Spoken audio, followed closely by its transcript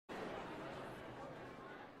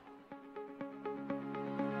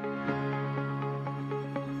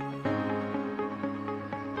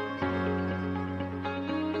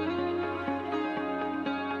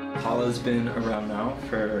Tala's been around now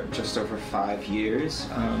for just over 5 years.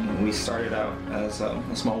 We started out as a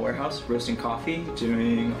small warehouse roasting coffee,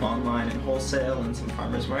 doing online and wholesale and some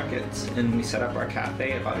farmers markets, and we set up our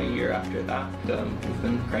cafe about a year after that. We've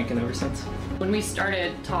been cranking ever since. When we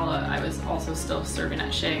started Tala, I was also still serving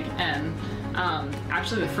at Shig, and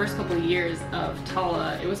actually the first couple of years of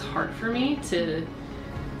Tala, it was hard for me to,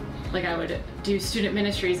 I would do student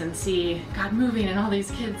ministries and see God moving and all these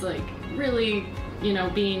kids really,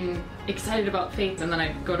 being excited about faith, and then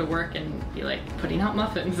I'd go to work and be putting out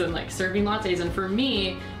muffins and serving lattes, and for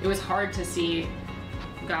me it was hard to see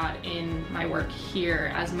God in my work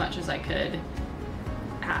here as much as I could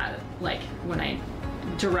when I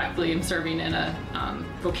directly am serving in a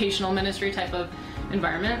vocational ministry type of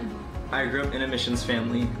environment. I grew up in a missions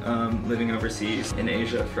family, living overseas in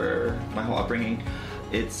Asia for my whole upbringing.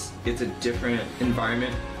 It's a different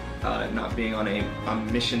environment, not being on a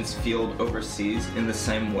missions field overseas in the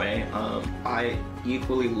same way. I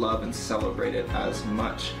equally love and celebrate it as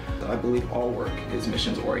much. I believe all work is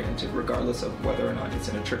missions oriented, regardless of whether or not it's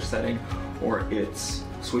in a church setting or it's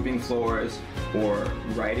sweeping floors or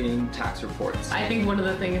writing tax reports. I think one of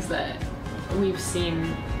the things that we've seen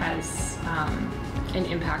as an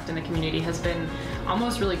impact in the community has been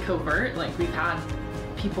almost really covert. We've had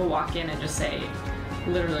people walk in and just say,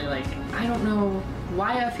 literally, I don't know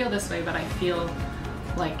why I feel this way, but I feel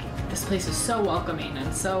like this place is so welcoming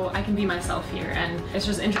and so I can be myself here. And it's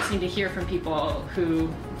just interesting to hear from people who,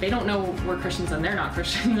 they don't know we're Christians and they're not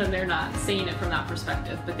Christians and they're not saying it from that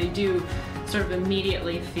perspective, but they do sort of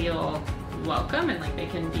immediately feel welcome and they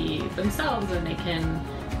can be themselves and they can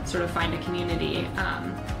sort of find a community.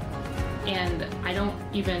 And I don't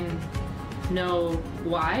even know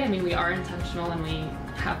why. I mean, we are intentional and we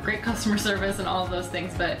have great customer service and all of those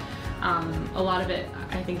things, but a lot of it,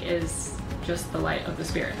 I think, is just the light of the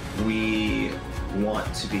Spirit. We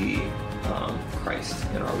want to be Christ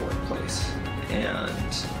in our workplace, and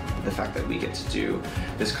the fact that we get to do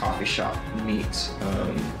this coffee shop, meet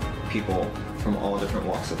people from all different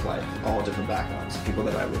walks of life, all different backgrounds, people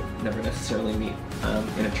that I would never necessarily meet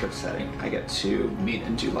in a church setting, I get to meet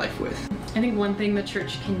and do life with. I think one thing the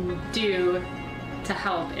church can do to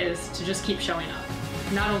help is to just keep showing up,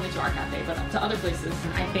 not only to our cafe, but to other places.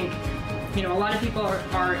 And I think, a lot of people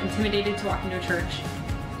are intimidated to walk into a church,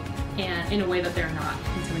 and in a way that they're not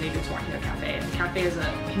intimidated to walk into a cafe. And the cafe is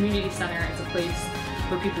a community center. It's a place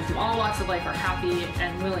where people from all walks of life are happy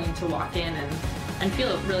and willing to walk in and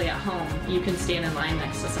feel really at home. You can stand in line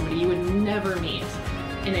next to somebody you would never meet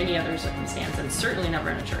in any other circumstance, and certainly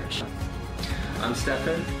never in a church. I'm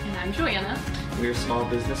Stefan. And I'm Joanna. We are small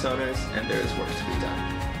business owners, and there is work to be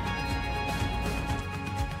done.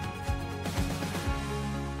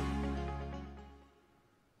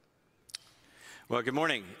 Well, good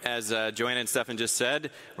morning. As Joanna and Stefan just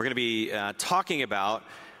said, we're going to be talking about,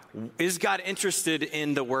 is God interested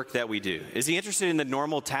in the work that we do? Is he interested in the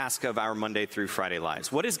normal task of our Monday through Friday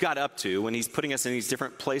lives? What is God up to when he's putting us in these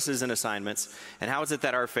different places and assignments? And how is it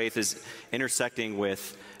that our faith is intersecting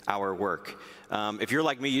with our work? If you're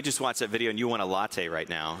like me, you just watched that video and you want a latte right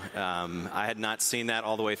now. I had not seen that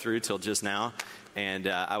all the way through till just now. And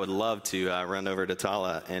I would love to run over to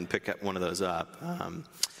Tala and pick up one of those up.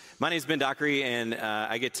 My name is Ben Dockery, and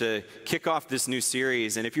I get to kick off this new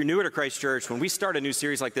series. And if you're newer to Christ Church, when we start a new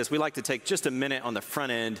series like this, we like to take just a minute on the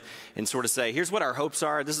front end and sort of say, here's what our hopes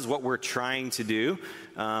are. This is what we're trying to do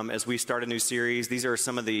as we start a new series. These are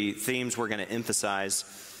some of the themes we're going to emphasize.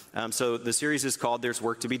 So the series is called There's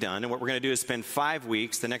Work to Be Done. And what we're going to do is spend 5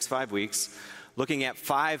 weeks, the next 5 weeks, looking at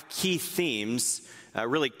 5 key themes,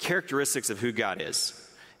 really characteristics of who God is.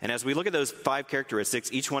 And as we look at those 5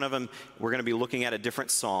 characteristics, each one of them, we're going to be looking at a different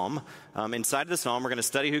psalm. Inside of the psalm, we're going to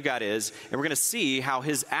study who God is, and we're going to see how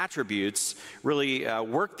his attributes really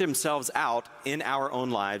work themselves out in our own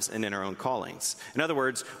lives and in our own callings. In other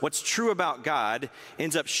words, what's true about God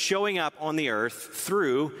ends up showing up on the earth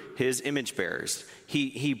through his image bearers.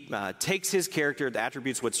 He takes his character, the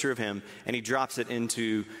attributes, what's true of him, and he drops it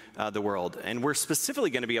into the world. And we're specifically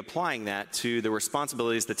going to be applying that to the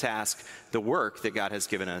responsibilities, the task, the work that God has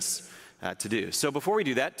given us to do. So before we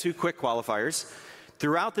do that, 2 quick qualifiers.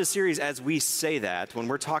 Throughout this series, as we say that, when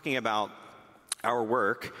we're talking about our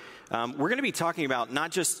work, we're going to be talking about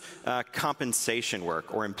not just compensation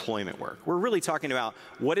work or employment work. We're really talking about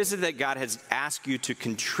what is it that God has asked you to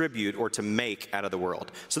contribute or to make out of the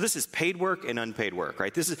world. So this is paid work and unpaid work,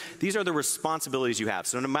 right? These are the responsibilities you have.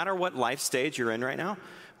 So no matter what life stage you're in right now,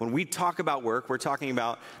 When we talk about work, we're talking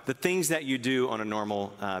about the things that you do on a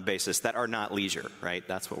normal basis that are not leisure, right?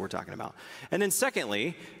 That's what we're talking about. And then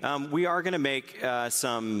secondly, we are going to make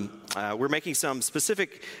we're making some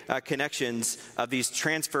specific connections of these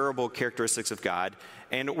transferable characteristics of God.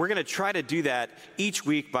 And we're going to try to do that each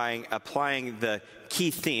week by applying the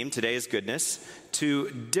key theme, today is goodness, to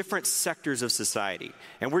different sectors of society.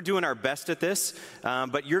 And we're doing our best at this,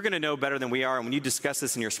 but you're going to know better than we are. And when you discuss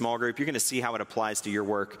this in your small group, you're going to see how it applies to your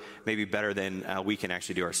work maybe better than we can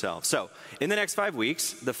actually do ourselves. So in the next 5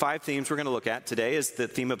 weeks, the 5 themes we're going to look at today is the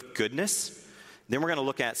theme of goodness. Then we're going to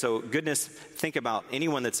look at, so goodness, think about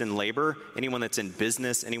anyone that's in labor, anyone that's in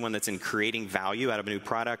business, anyone that's in creating value out of a new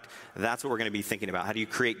product. That's what we're going to be thinking about. How do you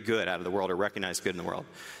create good out of the world or recognize good in the world?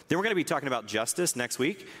 Then we're going to be talking about justice next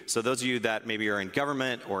week. So those of you that maybe are in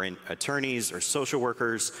government or in attorneys or social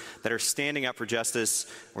workers that are standing up for justice,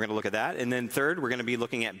 we're going to look at that. And then third, we're going to be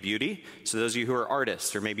looking at beauty. So those of you who are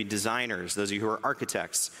artists or maybe designers, those of you who are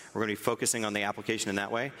architects, we're going to be focusing on the application in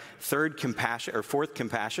that way. Fourth,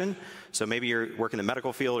 compassion. So maybe you're work in the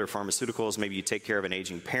medical field or pharmaceuticals, maybe you take care of an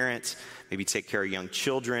aging parent, maybe you take care of young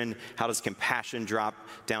children. How does compassion drop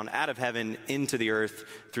down out of heaven into the earth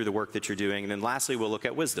through the work that you're doing? And then lastly, we'll look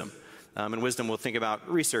at wisdom. And wisdom, we'll think about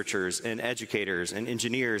researchers and educators and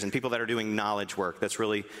engineers and people that are doing knowledge work.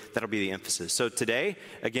 That'll be the emphasis. So today,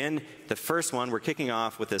 again, the first one, we're kicking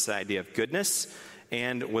off with this idea of goodness,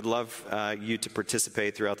 and would love you to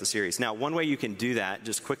participate throughout the series. Now, one way you can do that,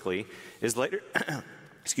 just quickly, is later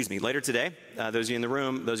today, those of you in the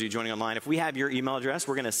room, those of you joining online, if we have your email address,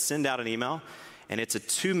 we're going to send out an email, and it's a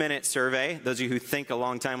 2-minute survey. Those of you who think a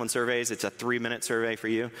long time on surveys, it's a 3-minute survey for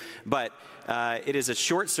you. But it is a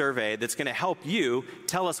short survey that's going to help you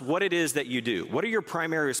tell us what it is that you do. What are your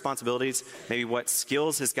primary responsibilities? Maybe what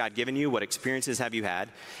skills has God given you? What experiences have you had?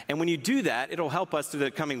 And when you do that, it'll help us through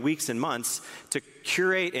the coming weeks and months to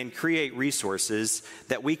curate and create resources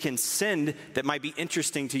that we can send that might be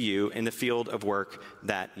interesting to you in the field of work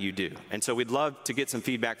that you do. And so we'd love to get some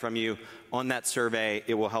feedback from you on that survey.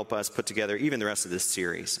 It will help us put together even the rest of this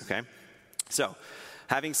series, okay? So,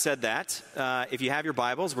 having said that, if you have your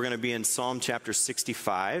Bibles, we're going to be in Psalm chapter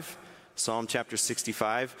 65. Psalm chapter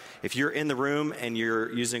 65. If you're in the room and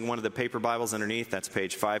you're using one of the paper Bibles underneath, that's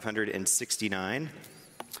page 569.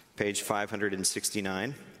 Page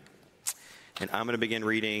 569. And I'm going to begin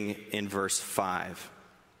reading in verse 5.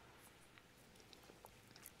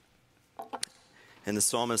 And the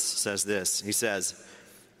psalmist says this. He says,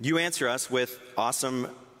 "You answer us with awesome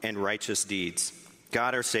and righteous deeds.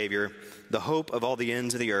 God, our Savior, the hope of all the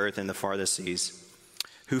ends of the earth and the farthest seas,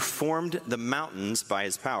 who formed the mountains by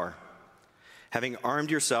his power. Having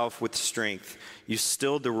armed yourself with strength, you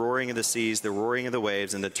stilled the roaring of the seas, the roaring of the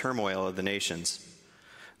waves, and the turmoil of the nations.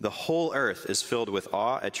 The whole earth is filled with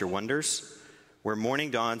awe at your wonders. Where morning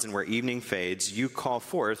dawns and where evening fades, you call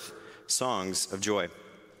forth songs of joy."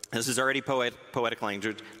 This is already poetic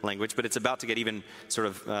language, but it's about to get even sort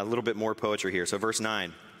of a little bit more poetry here. So verse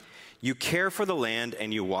 9, "You care for the land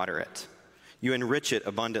and you water it. You enrich it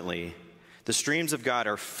abundantly. The streams of God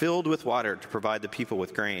are filled with water to provide the people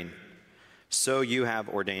with grain. So you have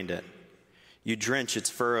ordained it. You drench its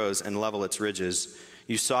furrows and level its ridges.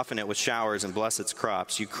 You soften it with showers and bless its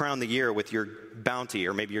crops. You crown the year with your bounty,"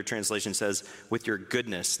 or maybe your translation says, "with your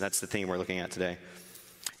goodness." That's the theme we're looking at today.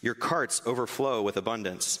 "Your carts overflow with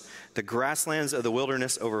abundance. The grasslands of the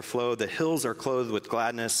wilderness overflow. The hills are clothed with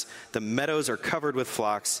gladness. The meadows are covered with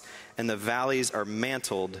flocks, and the valleys are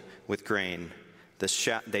mantled with grain.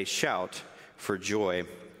 They shout for joy,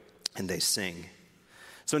 and they sing."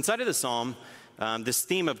 So inside of the psalm, this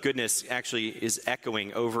theme of goodness actually is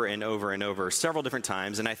echoing over and over and over several different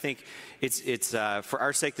times. And I think it's for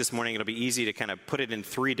our sake this morning, it'll be easy to kind of put it in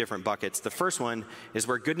 3 different buckets. The first one is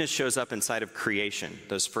where goodness shows up inside of creation,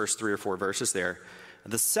 those first 3 or 4 verses there.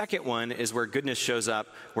 The second one is where goodness shows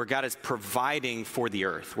up, where God is providing for the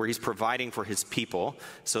earth, where he's providing for his people,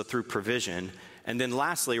 so through provision. And then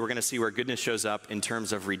lastly, we're going to see where goodness shows up in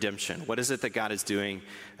terms of redemption. What is it that God is doing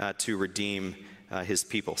to redeem his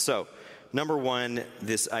people? So, number one,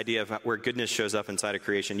 this idea of where goodness shows up inside of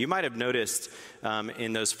creation. You might have noticed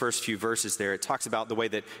in those first few verses there, it talks about the way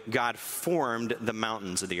that God formed the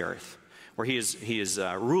mountains of the earth, where he is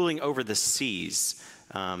ruling over the seas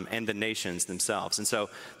and the nations themselves. And so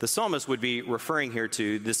the psalmist would be referring here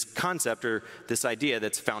to this concept or this idea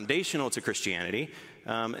that's foundational to Christianity,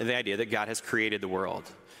 the idea that God has created the world.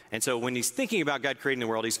 And so when he's thinking about God creating the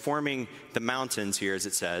world, he's forming the mountains here, as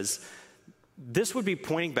it says. this would be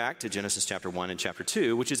pointing back to Genesis chapter 1 and chapter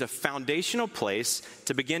 2, which is a foundational place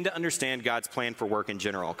to begin to understand God's plan for work in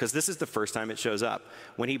general, because this is the first time it shows up.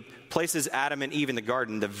 When he places Adam and Eve in the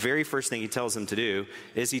garden, the very first thing he tells them to do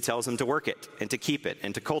is he tells them to work it and to keep it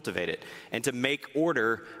and to cultivate it and to make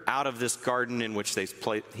order out of this garden in which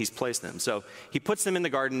he's placed them. So he puts them in the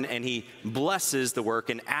garden and he blesses the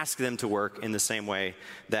work and asks them to work in the same way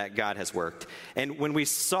that God has worked. And when we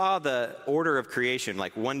saw the order of creation,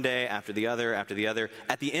 like one day after the other,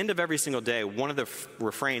 at the end of every single day, one of the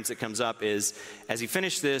refrains that comes up is, as he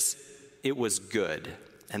finished this, it was good.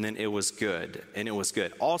 And then it was good, and it was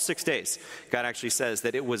good. All 6 days, God actually says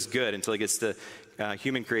that it was good until he gets to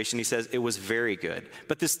human creation. He says it was very good.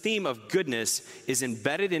 But this theme of goodness is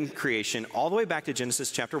embedded in creation all the way back to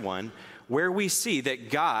Genesis chapter 1, where we see that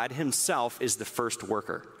God himself is the first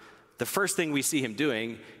worker. The first thing we see him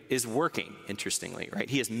doing is working, interestingly, right?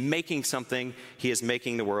 He is making something, he is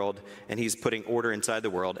making the world, and he's putting order inside the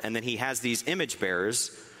world. And then he has these image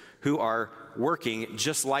bearers who are working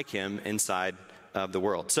just like him inside of the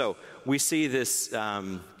world. So we see this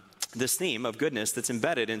theme of goodness that's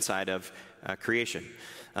embedded inside of creation.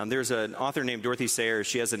 There's an author named Dorothy Sayers.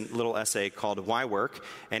 She has a little essay called Why Work?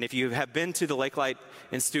 And if you have been to the Lakelight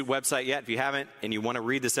Institute website yet, if you haven't and you want to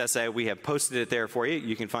read this essay, we have posted it there for you.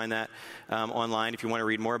 You can find that online if you want to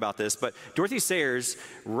read more about this. But Dorothy Sayers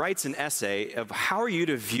writes an essay of how are you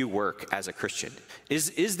to view work as a Christian?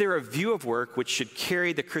 Is there a view of work which should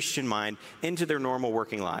carry the Christian mind into their normal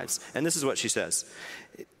working lives? And this is what she says.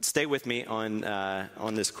 Stay with me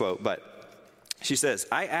on this quote, but she says,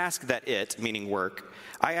 I ask that it, meaning work,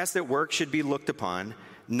 I ask that work should be looked upon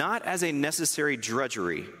not as a necessary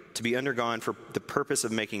drudgery to be undergone for the purpose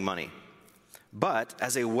of making money, but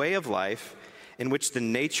as a way of life in which the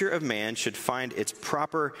nature of man should find its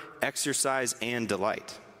proper exercise and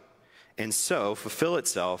delight, and so fulfill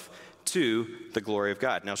itself to the glory of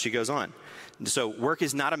God. Now she goes on. So work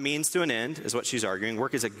is not a means to an end, is what she's arguing.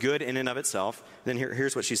 Work is a good in and of itself. Then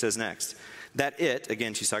here's what she says next. That it,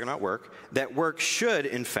 again, she's talking about work, that work should,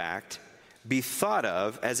 in fact, be thought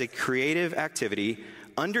of as a creative activity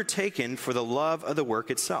undertaken for the love of the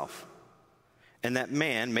work itself. And that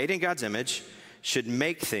man, made in God's image, should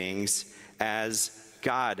make things as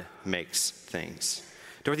God makes things.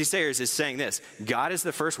 Dorothy Sayers is saying this: God is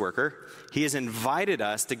the first worker. He has invited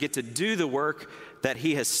us to get to do the work that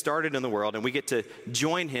he has started in the world, and we get to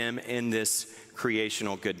join him in this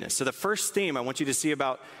creational goodness. So the first theme I want you to see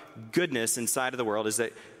about goodness inside of the world is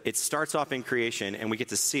that it starts off in creation, and we get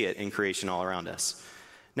to see it in creation all around us.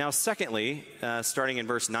 Now, secondly, starting in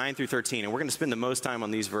verse 9 through 13, and we're going to spend the most time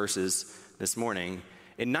on these verses this morning.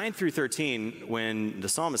 In 9 through 13, when the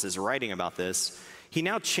psalmist is writing about this, he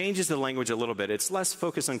now changes the language a little bit. It's less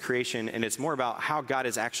focused on creation, and it's more about how God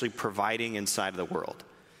is actually providing inside of the world.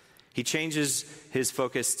 He changes his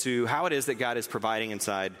focus to how it is that God is providing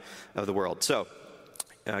inside of the world. So,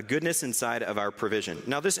 goodness inside of our provision.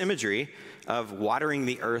 Now, this imagery of watering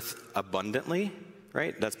the earth abundantly,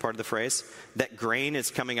 right? That's part of the phrase. That grain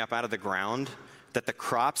is coming up out of the ground, that the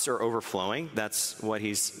crops are overflowing. That's what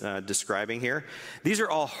he's describing here. These are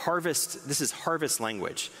all this is harvest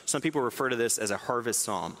language. Some people refer to this as a harvest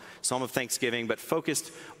psalm of thanksgiving, but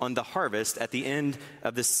focused on the harvest at the end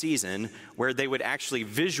of the season, where they would actually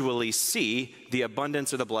visually see the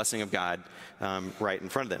abundance or the blessing of God right in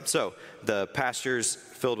front of them. So the pastures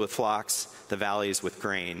filled with flocks, the valleys with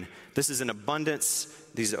grain. This is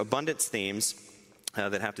these abundance themes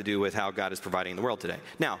that have to do with how God is providing in the world today.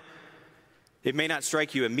 Now, it may not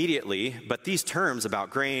strike you immediately, but these terms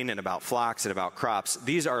about grain and about flocks and about crops,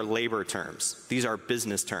 these are labor terms. These are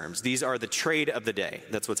business terms. These are the trade of the day.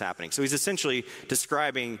 That's what's happening. So he's essentially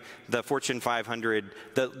describing the Fortune 500,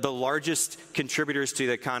 the largest contributors to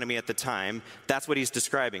the economy at the time. That's what he's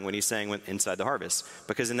describing when he's saying inside the harvest,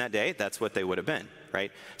 because in that day, that's what they would have been,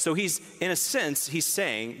 right? So he's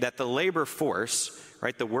saying that the labor force,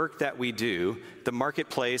 right, the work that we do, the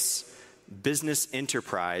marketplace, business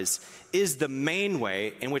enterprise is the main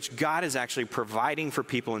way in which God is actually providing for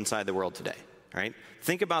people inside the world today, right?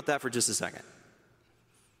 Think about that for just a second.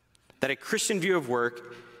 That a Christian view of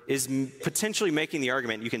work is potentially making the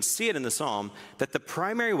argument, you can see it in the psalm, that the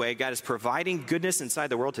primary way God is providing goodness inside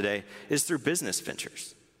the world today is through business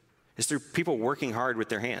ventures. It's through people working hard with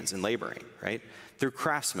their hands and laboring, right? Through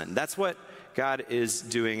craftsmen. That's what God is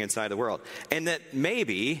doing inside the world. And that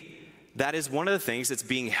maybe that is one of the things that's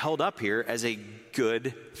being held up here as a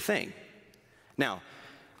good thing. Now,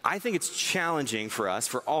 I think it's challenging for us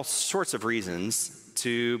for all sorts of reasons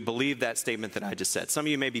to believe that statement that I just said. Some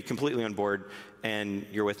of you may be completely on board and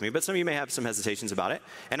you're with me, but some of you may have some hesitations about it.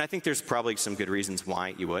 And I think there's probably some good reasons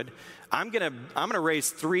why you would. I'm gonna raise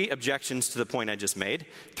 3 objections to the point I just made,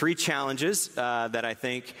 3 challenges that I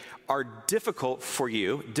think are difficult for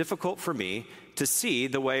you, difficult for me to see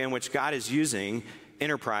the way in which God is using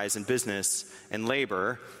enterprise and business and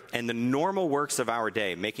labor and the normal works of our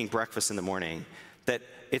day, making breakfast in the morning, that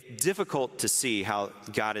it's difficult to see how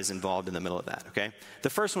God is involved in the middle of that, okay? The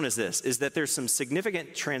first one is this, is that there's some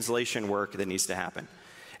significant translation work that needs to happen.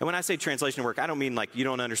 And when I say translation work, I don't mean like you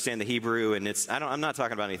don't understand the Hebrew and I'm not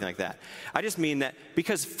talking about anything like that. I just mean that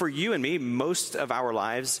because for you and me, most of our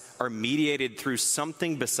lives are mediated through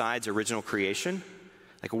something besides original creation.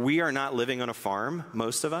 Like we are not living on a farm,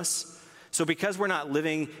 most of us. So because we're not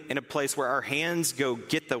living in a place where our hands go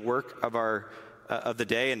get the work of the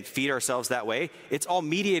day and feed ourselves that way, it's all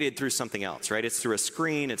mediated through something else, right? It's through a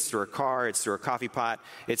screen, it's through a car, it's through a coffee pot,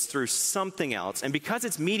 it's through something else. And because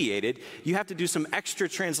it's mediated, you have to do some extra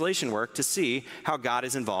translation work to see how God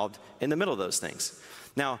is involved in the middle of those things.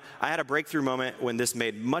 Now, I had a breakthrough moment when this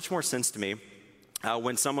made much more sense to me.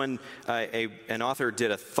 When someone, an author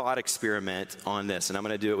did a thought experiment on this, and I'm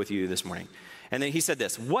going to do it with you this morning. And then he said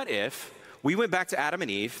this: what if we went back to Adam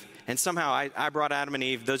and Eve, and somehow I brought Adam and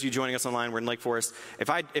Eve, those of you joining us online, we're in Lake Forest,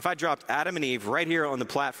 if I dropped Adam and Eve right here on the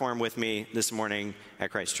platform with me this morning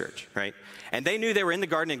at Christ Church, right? And they knew they were in the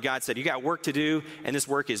garden, and God said, you got work to do, and this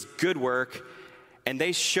work is good work, and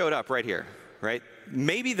they showed up right here, right?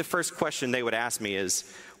 Maybe the first question they would ask me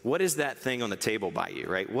is, what is that thing on the table by you,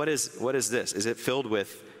 right? What is this? Is it filled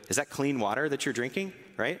with, is that clean water that you're drinking,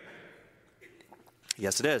 right?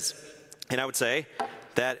 Yes, it is. And I would say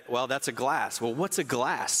that, well, that's a glass. Well, what's a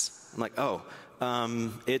glass? I'm like,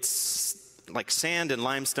 it's like sand and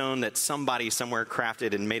limestone that somebody somewhere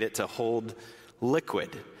crafted and made it to hold liquid.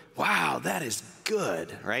 Wow, that is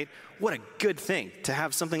good, right? What a good thing to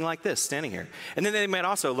have something like this standing here. And then they might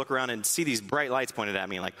also look around and see these bright lights pointed at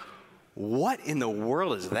me like, what in the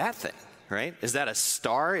world is that thing, right? Is that a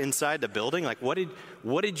star inside the building? Like, what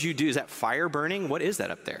did you do? Is that fire burning? What is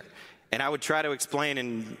that up there? And I would try to explain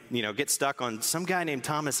and, get stuck on some guy named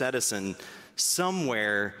Thomas Edison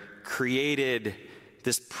somewhere created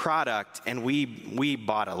this product and we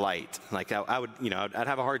bought a light. Like I'd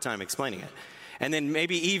have a hard time explaining it. And then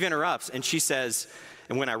maybe Eve interrupts and she says,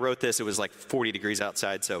 and when I wrote this, it was like 40 degrees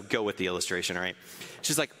outside, so go with the illustration, all right?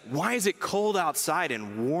 She's like, why is it cold outside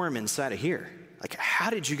and warm inside of here? Like, how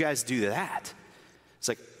did you guys do that? It's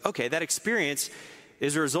like, okay, that experience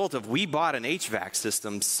is a result of we bought an HVAC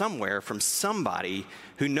system somewhere from somebody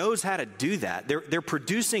who knows how to do that. They're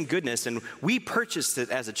producing goodness, and we purchased it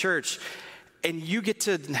as a church, and you get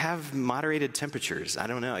to have moderated temperatures. I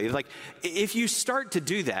don't know. Like, if you start to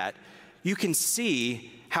do that, you can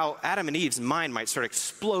see how Adam and Eve's mind might start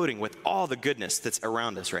exploding with all the goodness that's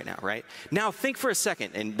around us right now, right? Now think for a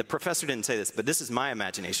second, and the professor didn't say this, but this is my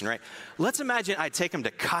imagination, right? Let's imagine I take them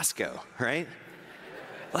to Costco, right?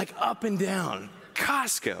 Like up and down,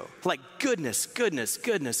 Costco, like goodness, goodness,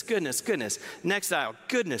 goodness, goodness, goodness. Next aisle,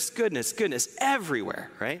 goodness, goodness, goodness,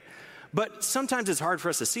 everywhere, right? But sometimes it's hard for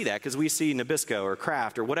us to see that because we see Nabisco or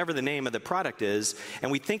Kraft or whatever the name of the product is,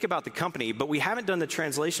 and we think about the company, but we haven't done the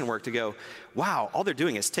translation work to go, wow, all they're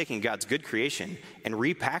doing is taking God's good creation and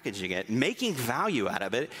repackaging it, making value out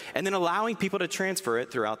of it, and then allowing people to transfer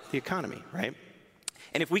it throughout the economy, right?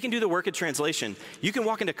 And if we can do the work of translation, you can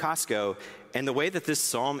walk into Costco, and the way that this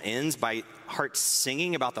psalm ends by heart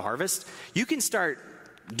singing about the harvest, you can start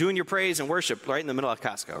doing your praise and worship right in the middle of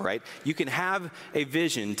Costco, right? You can have a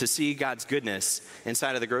vision to see God's goodness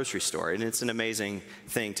inside of the grocery store, and it's an amazing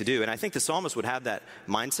thing to do. And I think the psalmist would have that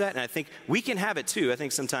mindset, and I think we can have it too. I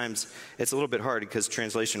think sometimes it's a little bit hard because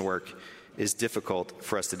translation work is difficult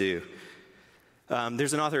for us to do.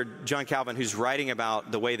 There's an author, John Calvin, who's writing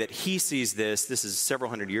about the way that he sees this. This is several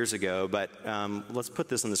hundred years ago, but let's put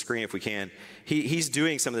this on the screen if we can. He's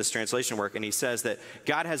doing some of this translation work, and he says that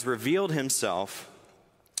God has revealed himself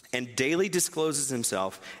and daily discloses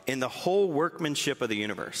himself in the whole workmanship of the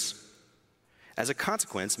universe. As a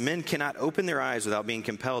consequence, men cannot open their eyes without being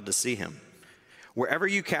compelled to see him. Wherever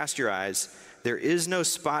you cast your eyes, there is no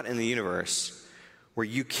spot in the universe where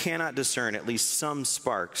you cannot discern at least some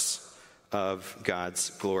sparks of God's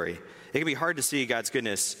glory. It can be hard to see God's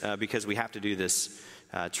goodness because we have to do this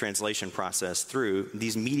translation process through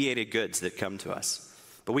these mediated goods that come to us.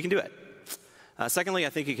 But we can do it. Secondly, I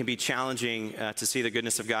think it can be challenging to see the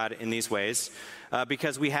goodness of God in these ways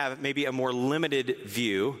because we have maybe a more limited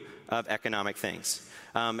view of economic things.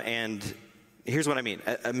 And here's what I mean,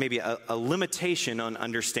 maybe a limitation on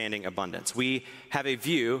understanding abundance. We have a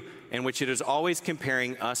view in which it is always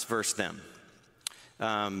comparing us versus them.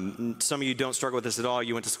 Some of you don't struggle with this at all.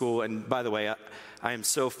 You went to school, and by the way, I'm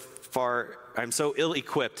so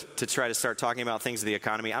ill-equipped to try to start talking about things of the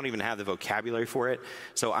economy. I don't even have the vocabulary for it.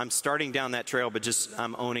 So I'm starting down that trail, but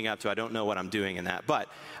I'm owning up to I don't know what I'm doing in that. But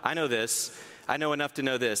I know this. I know enough to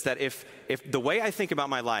know this, that if the way I think about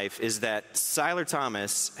my life is that Siler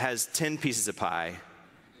Thomas has 10 pieces of pie,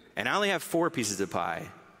 and I only have 4 pieces of pie,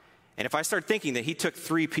 and if I start thinking that he took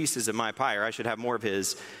 3 pieces of my pie, or I should have more of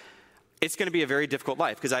his, it's going to be a very difficult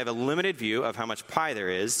life because I have a limited view of how much pie there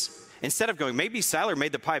is. Instead of going, maybe Siler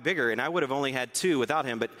made the pie bigger and I would have only had 2 without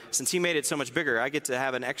him, but since he made it so much bigger, I get to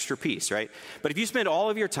have an extra piece, right? But if you spend all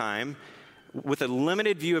of your time with a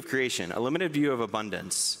limited view of creation, a limited view of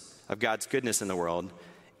abundance, of God's goodness in the world,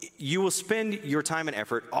 you will spend your time and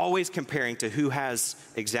effort always comparing to who has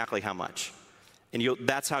exactly how much. And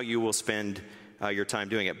that's how you will spend your time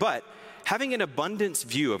doing it. But having an abundance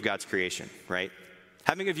view of God's creation, right?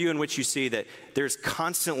 Having a view in which you see that there's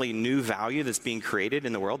constantly new value that's being created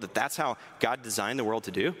in the world, that's how God designed the world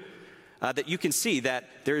to do, that you can see that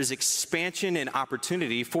there is expansion and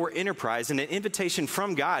opportunity for enterprise and an invitation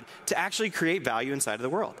from God to actually create value inside of the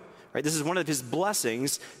world. Right? This is one of his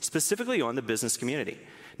blessings specifically on the business community.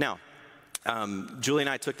 Now, Julie and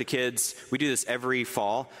I took the kids. We do this every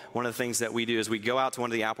fall. One of the things that we do is we go out to one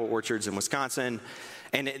of the apple orchards in Wisconsin.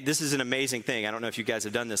 And this is an amazing thing. I don't know if you guys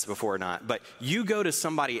have done this before or not, but you go to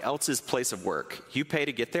somebody else's place of work. You pay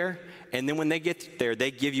to get there. And then when they get there, they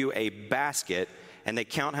give you a basket and they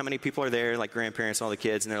count how many people are there, like grandparents, all the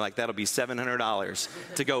kids. And they're like, that'll be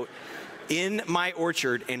 $700 to go in my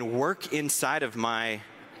orchard and work inside of my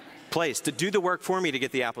place, to do the work for me to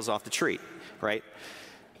get the apples off the tree, right?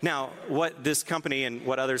 Now, what this company and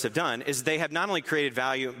what others have done is they have not only created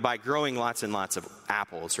value by growing lots and lots of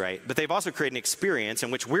apples, right? But they've also created an experience in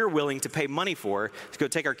which we're willing to pay money for to go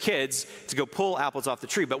take our kids to go pull apples off the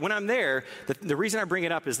tree. But when I'm there, the reason I bring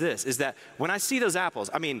it up is this, is that when I see those apples,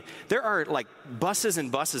 I mean, there are like buses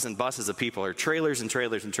and buses and buses of people, or trailers and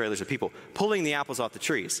trailers and trailers of people pulling the apples off the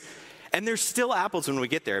trees. And there's still apples when we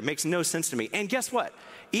get there. It makes no sense to me. And guess what?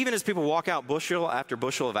 Even as people walk out bushel after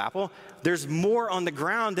bushel of apple, there's more on the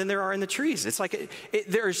ground than there are in the trees. It's like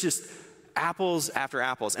there's just apples after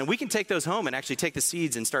apples. And we can take those home and actually take the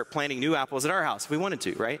seeds and start planting new apples at our house if we wanted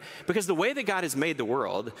to, right? Because the way that God has made the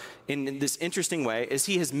world in this interesting way is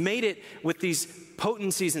he has made it with these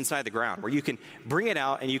potencies inside the ground where you can bring it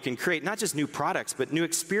out and you can create not just new products, but new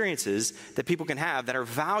experiences that people can have that are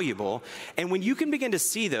valuable. And when you can begin to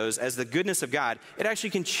see those as the goodness of God, it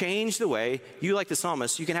actually can change the way you, like the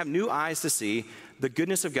psalmist, you can have new eyes to see the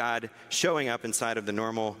goodness of God showing up inside of the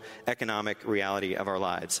normal economic reality of our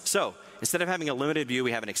lives. So instead of having a limited view,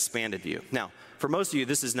 we have an expanded view. Now, for most of you,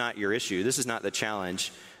 this is not your issue. This is not the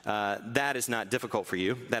challenge. That is not difficult for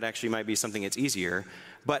you. That actually might be something that's easier.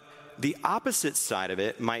 But the opposite side of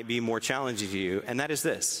it might be more challenging to you, and that is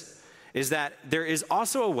this, is that there is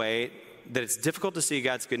also a way that it's difficult to see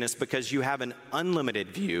God's goodness because you have an unlimited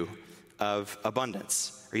view of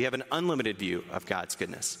abundance, or you have an unlimited view of God's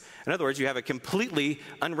goodness. In other words, you have a completely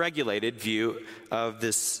unregulated view of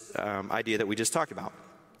this idea that we just talked about.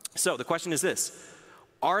 So the question is this: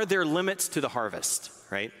 are there limits to the harvest,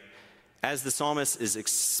 right? As the psalmist is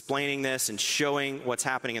explaining this and showing what's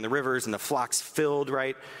happening in the rivers and the flocks filled,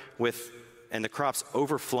 right, and the crops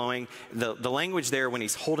overflowing, the language there when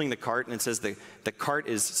he's holding the cart and it says the cart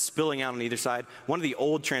is spilling out on either side, one of the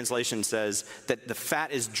old translations says that the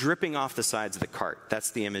fat is dripping off the sides of the cart.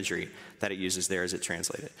 That's the imagery that it uses there as it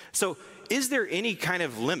translated. So is there any kind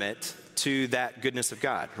of limit to that goodness of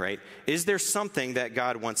God, right? Is there something that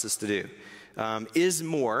God wants us to do? Is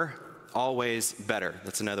more always better?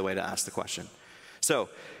 That's another way to ask the question. So,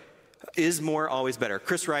 is more always better?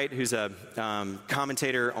 Chris Wright, who's a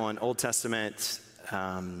commentator on Old Testament,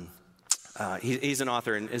 he's an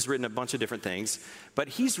author and has written a bunch of different things, but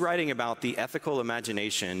he's writing about the ethical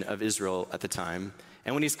imagination of Israel at the time.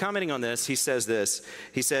 And when he's commenting on this, he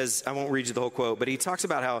says, I won't read you the whole quote, but he talks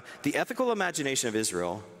about how the ethical imagination of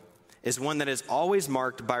Israel is one that is always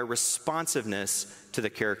marked by responsiveness to the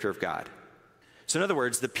character of God. So in other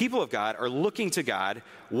words, the people of God are looking to God.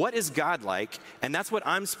 What is God like? And that's what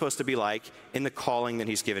I'm supposed to be like in the calling that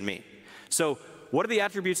he's given me. So what are the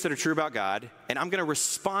attributes that are true about God? And I'm going to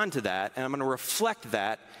respond to that, and I'm going to reflect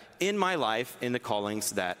that in my life in the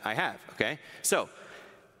callings that I have, okay? So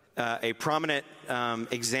a prominent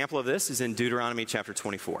example of this is in Deuteronomy chapter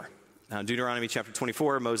 24. Deuteronomy chapter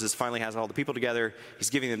 24, Moses finally has all the people together. He's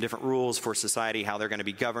giving them different rules for society, how they're going to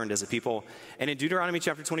be governed as a people. And in Deuteronomy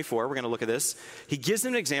chapter 24, we're going to look at this. He gives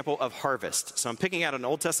them an example of harvest. So I'm picking out an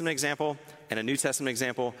Old Testament example and a New Testament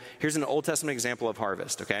example. Here's an Old Testament example of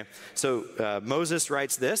harvest, okay? So Moses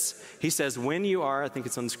writes this. He says, when you are, I think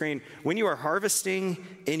it's on the screen, when you are harvesting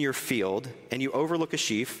in your field and you overlook a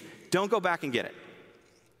sheaf, don't go back and get it.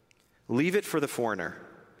 Leave it for the foreigner,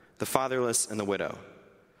 the fatherless, and the widow,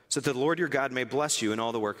 so that the Lord your God may bless you in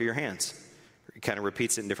all the work of your hands. He kind of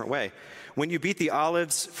repeats it in a different way. When you beat the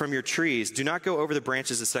olives from your trees, do not go over the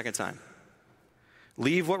branches a second time.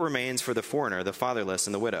 Leave what remains for the foreigner, the fatherless,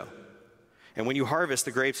 and the widow. And when you harvest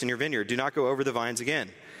the grapes in your vineyard, do not go over the vines again.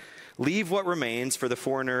 Leave what remains for the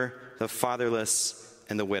foreigner, the fatherless,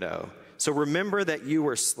 and the widow. So remember that you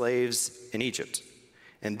were slaves in Egypt,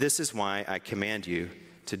 and this is why I command you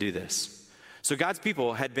to do this. So God's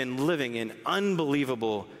people had been living in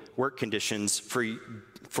unbelievable work conditions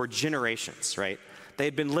for generations, right? They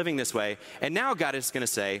had been living this way. And now God is going to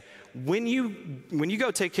say, when you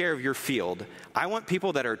go take care of your field, I want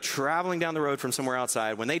people that are traveling down the road from somewhere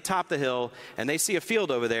outside, when they top the hill and they see a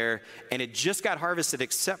field over there and it just got harvested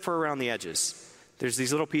except for around the edges, there's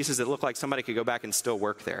these little pieces that look like somebody could go back and still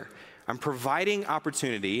work there. I'm providing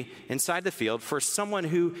opportunity inside the field for someone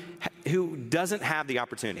who doesn't have the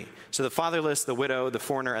opportunity. So the fatherless, the widow, the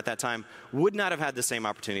foreigner at that time would not have had the same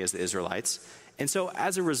opportunity as the Israelites. And so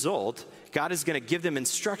as a result, God is going to give them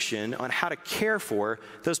instruction on how to care for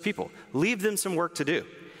those people. Leave them some work to do.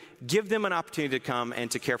 Give them an opportunity to come and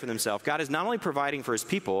to care for themselves. God is not only providing for his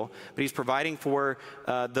people, but he's providing for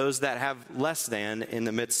those that have less than in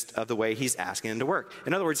the midst of the way he's asking them to work.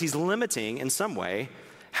 In other words, he's limiting in some way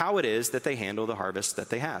how it is that they handle the harvest that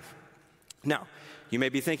they have. Now, you may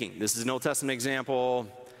be thinking, this is an Old Testament example,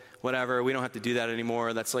 whatever, we don't have to do that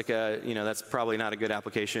anymore. That's that's probably not a good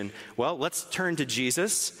application. Well, let's turn to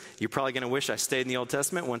Jesus. You're probably going to wish I stayed in the Old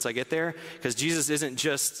Testament once I get there, because Jesus isn't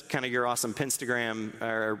just kind of your awesome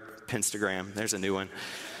Pinterest, there's a new one.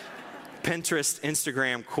 Pinterest,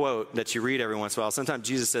 Instagram quote that you read every once in a while. Sometimes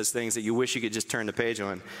Jesus says things that you wish you could just turn the page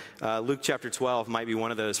on. Luke chapter 12 might be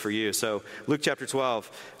one of those for you. So Luke chapter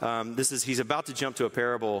 12, he's about to jump to a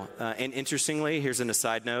parable. And interestingly, here's an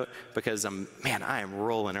aside note, because I am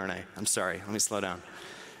rolling, aren't I? I'm sorry. Let me slow down.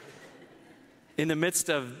 In the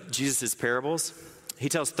midst of Jesus' parables, he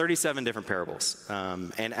tells 37 different parables.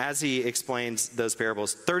 And as he explains those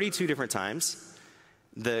parables 32 different times,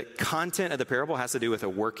 the content of the parable has to do with a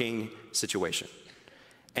working situation.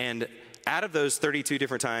 And out of those 32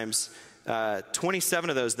 different times, 27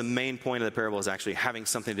 of those, the main point of the parable is actually having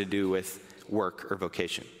something to do with work or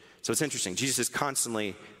vocation. So it's interesting. Jesus is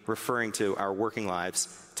constantly referring to our working lives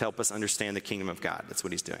to help us understand the kingdom of God. That's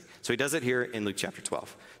what he's doing. So he does it here in Luke chapter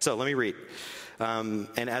 12. So let me read. And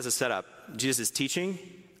as a setup, Jesus is teaching.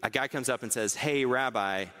 A guy comes up and says, "Hey,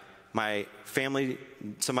 Rabbi, my family,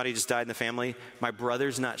 somebody just died in the family. My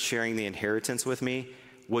brother's not sharing the inheritance with me.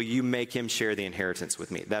 Will you make him share the inheritance with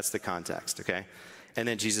me?" That's the context, okay? And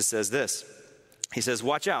then Jesus says this. He says,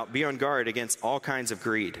 "Watch out, be on guard against all kinds of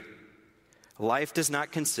greed. Life does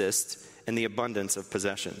not consist in the abundance of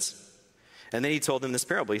possessions." And then he told them this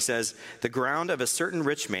parable. He says, "The ground of a certain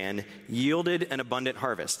rich man yielded an abundant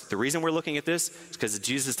harvest." The reason we're looking at this is because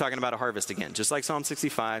Jesus is talking about a harvest again, just like Psalm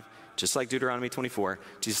 65, just like Deuteronomy 24.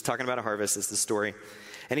 Jesus is talking about a harvest. It's the story.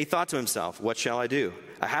 And he thought to himself, "What shall I do?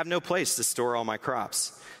 I have no place to store all my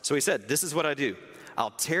crops." So he said, "This is what I do.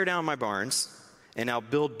 I'll tear down my barns and I'll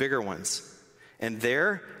build bigger ones. And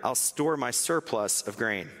there I'll store my surplus of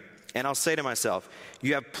grain. And I'll say to myself,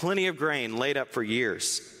 you have plenty of grain laid up for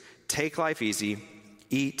years. Take life easy,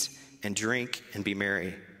 eat and drink and be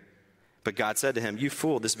merry." But God said to him, "You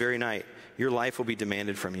fool, this very night your life will be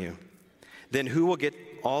demanded from you. Then who will get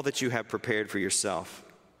all that you have prepared for yourself?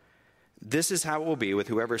 This is how it will be with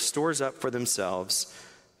whoever stores up for themselves,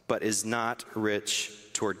 but is not rich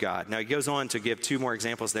toward God." Now he goes on to give two more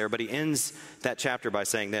examples there, but he ends that chapter by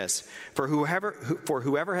saying this: For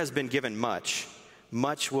whoever has been given much,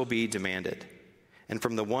 much will be demanded. And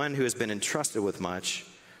from the one who has been entrusted with much,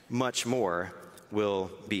 much more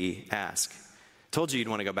will be asked. Told you you'd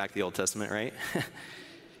want to go back to the Old Testament, right?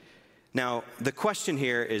 Now, the question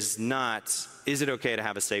here is not, is it okay to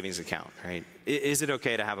have a savings account, right? Is it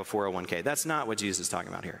okay to have a 401k? That's not what Jesus is talking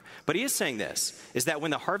about here. But he is saying this, is that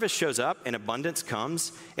when the harvest shows up and abundance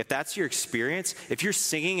comes, if that's your experience, if you're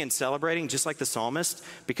singing and celebrating just like the psalmist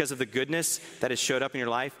because of the goodness that has showed up in your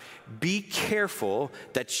life, be careful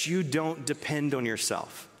that you don't depend on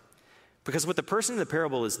yourself. Because what the person in the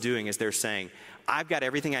parable is doing is they're saying, I've got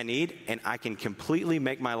everything I need and I can completely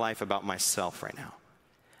make my life about myself right now.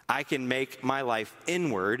 I can make my life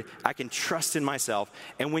inward. I can trust in myself.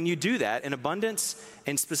 And when you do that, an abundance,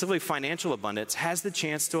 and specifically financial abundance, has the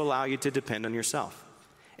chance to allow you to depend on yourself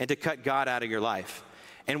and to cut God out of your life.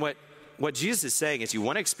 And what Jesus is saying is, you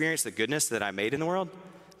want to experience the goodness that I made in the world?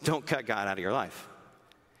 Don't cut God out of your life.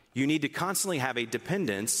 You need to constantly have a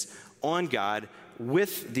dependence on God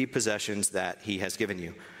with the possessions that he has given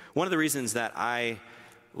you. One of the reasons that I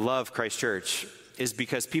love Christ Church is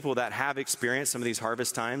because people that have experienced some of these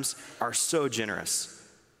harvest times are so generous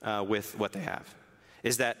with what they have.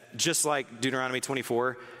 Is that just like Deuteronomy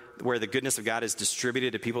 24, where the goodness of God is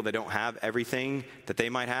distributed to people that don't have everything that they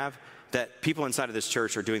might have, that people inside of this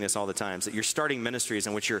church are doing this all the time, that you're starting ministries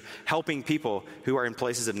in which you're helping people who are in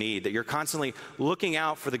places of need, that you're constantly looking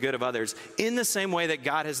out for the good of others in the same way that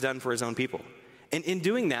God has done for his own people. And in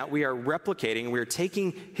doing that, we are replicating, we're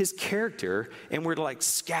taking his character and we're like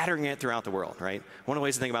scattering it throughout the world, right? One of the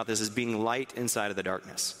ways to think about this is being light inside of the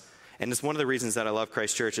darkness. And it's one of the reasons that I love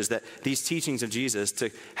Christ Church is that these teachings of Jesus, to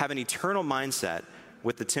have an eternal mindset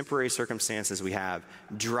with the temporary circumstances we have,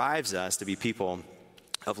 drives us to be people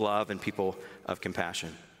of love and people of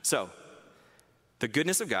compassion. So, the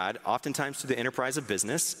goodness of God, oftentimes through the enterprise of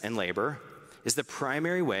business and labor, is the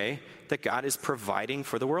primary way that God is providing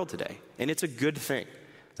for the world today. And it's a good thing.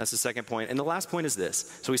 That's the second point. And the last point is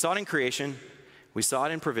this. So we saw it in creation, we saw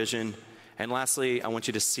it in provision, and lastly, I want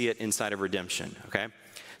you to see it inside of redemption, okay?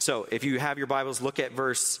 So if you have your Bibles, look at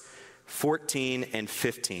verse 14 and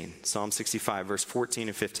 15. Psalm 65, verse 14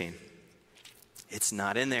 and 15. It's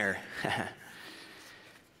not in there.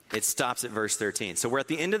 It stops at verse 13. So we're at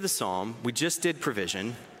the end of the psalm. We just did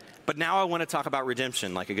provision. But now I want to talk about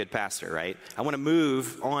redemption like a good pastor, right? I want to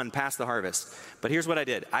move on past the harvest. But here's what I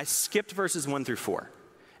did. I skipped verses 1 through 4.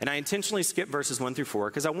 And I intentionally skipped verses 1 through 4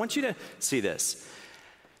 because I want you to see this.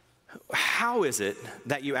 How is it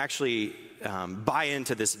that you actually buy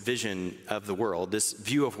into this vision of the world, this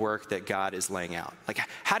view of work that God is laying out? Like,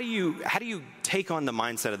 how do you take on the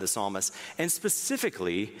mindset of the psalmist? And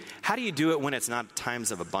specifically, how do you do it when it's not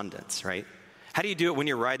times of abundance, right? How do you do it when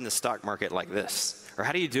you're riding the stock market like this? Or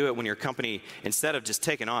how do you do it when your company, instead of just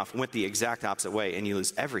taking off, went the exact opposite way and you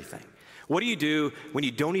lose everything? What do you do when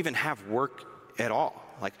you don't even have work at all?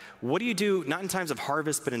 Like, what do you do, not in times of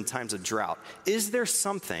harvest, but in times of drought? Is there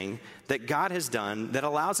something that God has done that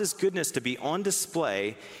allows his goodness to be on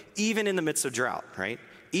display even in the midst of drought, right?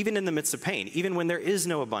 Even in the midst of pain, even when there is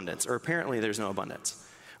no abundance, or apparently there's no abundance.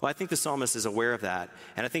 Well, I think the psalmist is aware of that,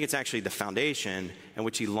 and I think it's actually the foundation in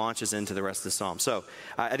which he launches into the rest of the psalm. So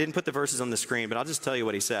I didn't put the verses on the screen, but I'll just tell you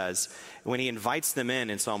what he says. When he invites them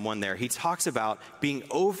in Psalm 1 there, he talks about being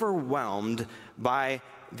overwhelmed by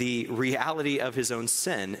the reality of his own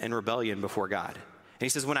sin and rebellion before God. And he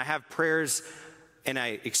says, when I have prayers and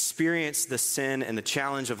I experience the sin and the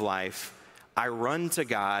challenge of life, I run to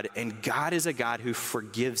God, and God is a God who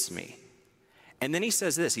forgives me. And then he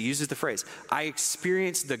says this, he uses the phrase, I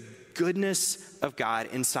experience the goodness of God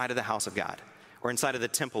inside of the house of God, or inside of the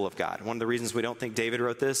temple of God. One of the reasons we don't think David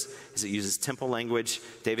wrote this is it uses temple language.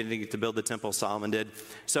 David didn't get to build the temple, Solomon did.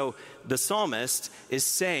 So the psalmist is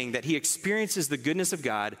saying that he experiences the goodness of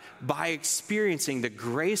God by experiencing the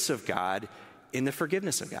grace of God in the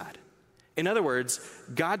forgiveness of God. In other words,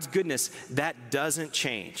 God's goodness, that doesn't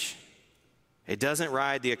change. It doesn't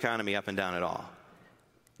ride the economy up and down at all.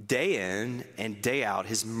 Day in and day out,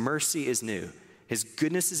 his mercy is new. His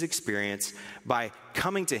goodness is experienced by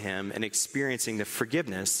coming to him and experiencing the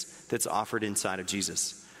forgiveness that's offered inside of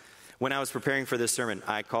Jesus. When I was preparing for this sermon,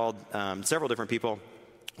 I called several different people.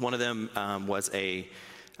 One of them was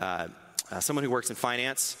someone who works in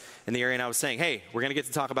finance in the area, and I was saying, hey, we're going to get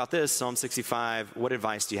to talk about this, Psalm 65. What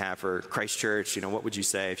advice do you have for Christ Church? You know, what would you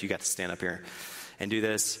say if you got to stand up here and do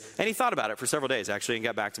this? And he thought about it for several days, actually, and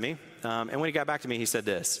got back to me. And when he got back to me, he said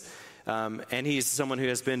this. And he's someone who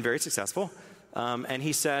has been very successful. And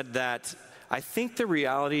he said that I think the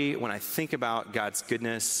reality when I think about God's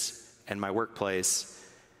goodness and my workplace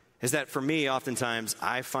is that for me, oftentimes,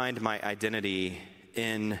 I find my identity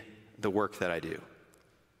in the work that I do.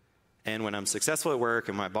 And when I'm successful at work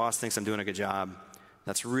and my boss thinks I'm doing a good job,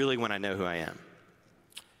 that's really when I know who I am.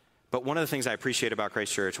 But one of the things I appreciate about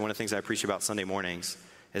Christ Church, one of the things I appreciate about Sunday mornings,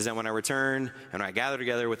 is that when I return and I gather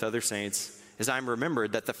together with other saints, is I'm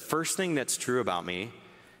remembered that the first thing that's true about me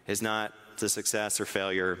is not the success or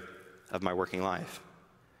failure of my working life.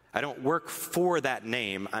 I don't work for that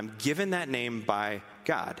name. I'm given that name by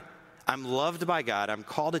God. I'm loved by God. I'm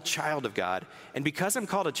called a child of God. And because I'm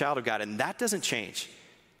called a child of God, and that doesn't change,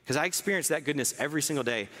 because I experience that goodness every single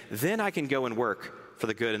day, then I can go and work for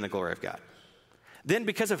the good and the glory of God. Then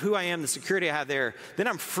because of who I am, the security I have there, then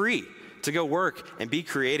I'm free to go work and be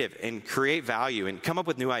creative and create value and come up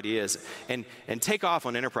with new ideas and take off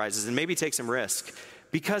on enterprises and maybe take some risk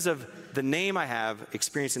because of the name I have,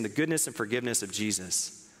 experiencing the goodness and forgiveness of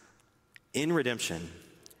Jesus in redemption.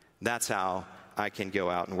 That's how I can go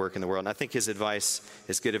out and work in the world. And I think his advice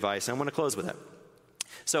is good advice. And I want to close with it.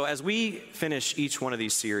 So as we finish each one of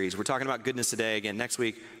these series, we're talking about goodness today. Again, next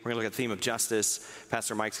week, we're going to look at the theme of justice.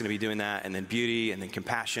 Pastor Mike's going to be doing that, and then beauty, and then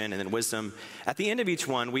compassion, and then wisdom. At the end of each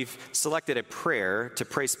one, we've selected a prayer to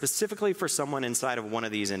pray specifically for someone inside of one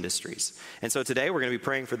of these industries. And so today, we're going to be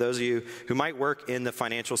praying for those of you who might work in the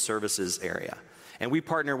financial services area. And we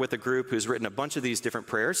partner with a group who's written a bunch of these different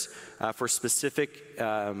prayers for specific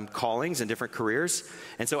callings and different careers.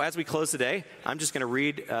 And so as we close today, I'm just going to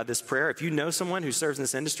read this prayer. If you know someone who serves in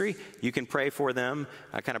this industry, you can pray for them,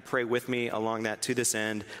 kind of pray with me along that to this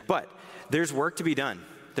end. But there's work to be done.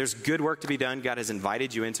 There's good work to be done. God has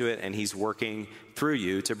invited you into it, and he's working through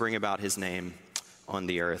you to bring about his name on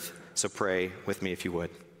the earth. So pray with me if you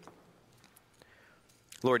would.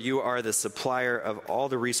 Lord, you are the supplier of all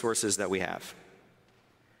the resources that we have.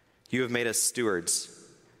 You have made us stewards,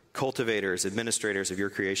 cultivators, administrators of your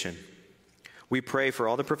creation. We pray for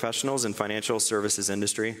all the professionals in financial services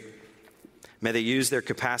industry. May they use their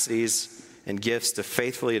capacities and gifts to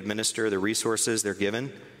faithfully administer the resources they're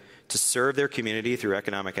given to serve their community through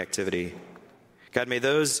economic activity. God, may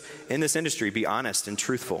those in this industry be honest and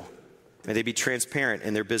truthful. May they be transparent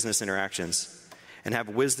in their business interactions and have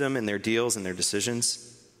wisdom in their deals and their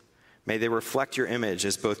decisions. May they reflect your image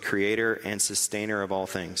as both creator and sustainer of all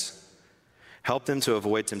things. Help them to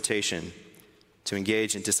avoid temptation, to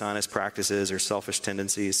engage in dishonest practices or selfish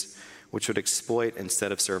tendencies, which would exploit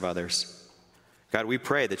instead of serve others. God, we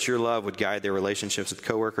pray that your love would guide their relationships with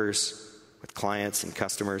coworkers, with clients and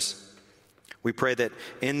customers. We pray that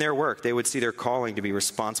in their work, they would see their calling to be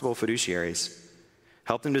responsible fiduciaries.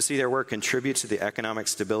 Help them to see their work contribute to the economic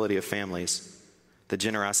stability of families, the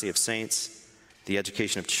generosity of saints, the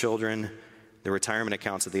education of children, the retirement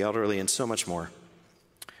accounts of the elderly, and so much more.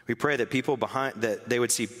 We pray that they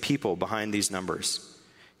would see people behind these numbers.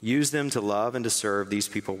 Use them to love and to serve these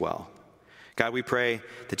people well. God, we pray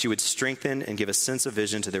that you would strengthen and give a sense of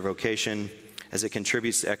vision to their vocation as it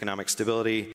contributes to economic stability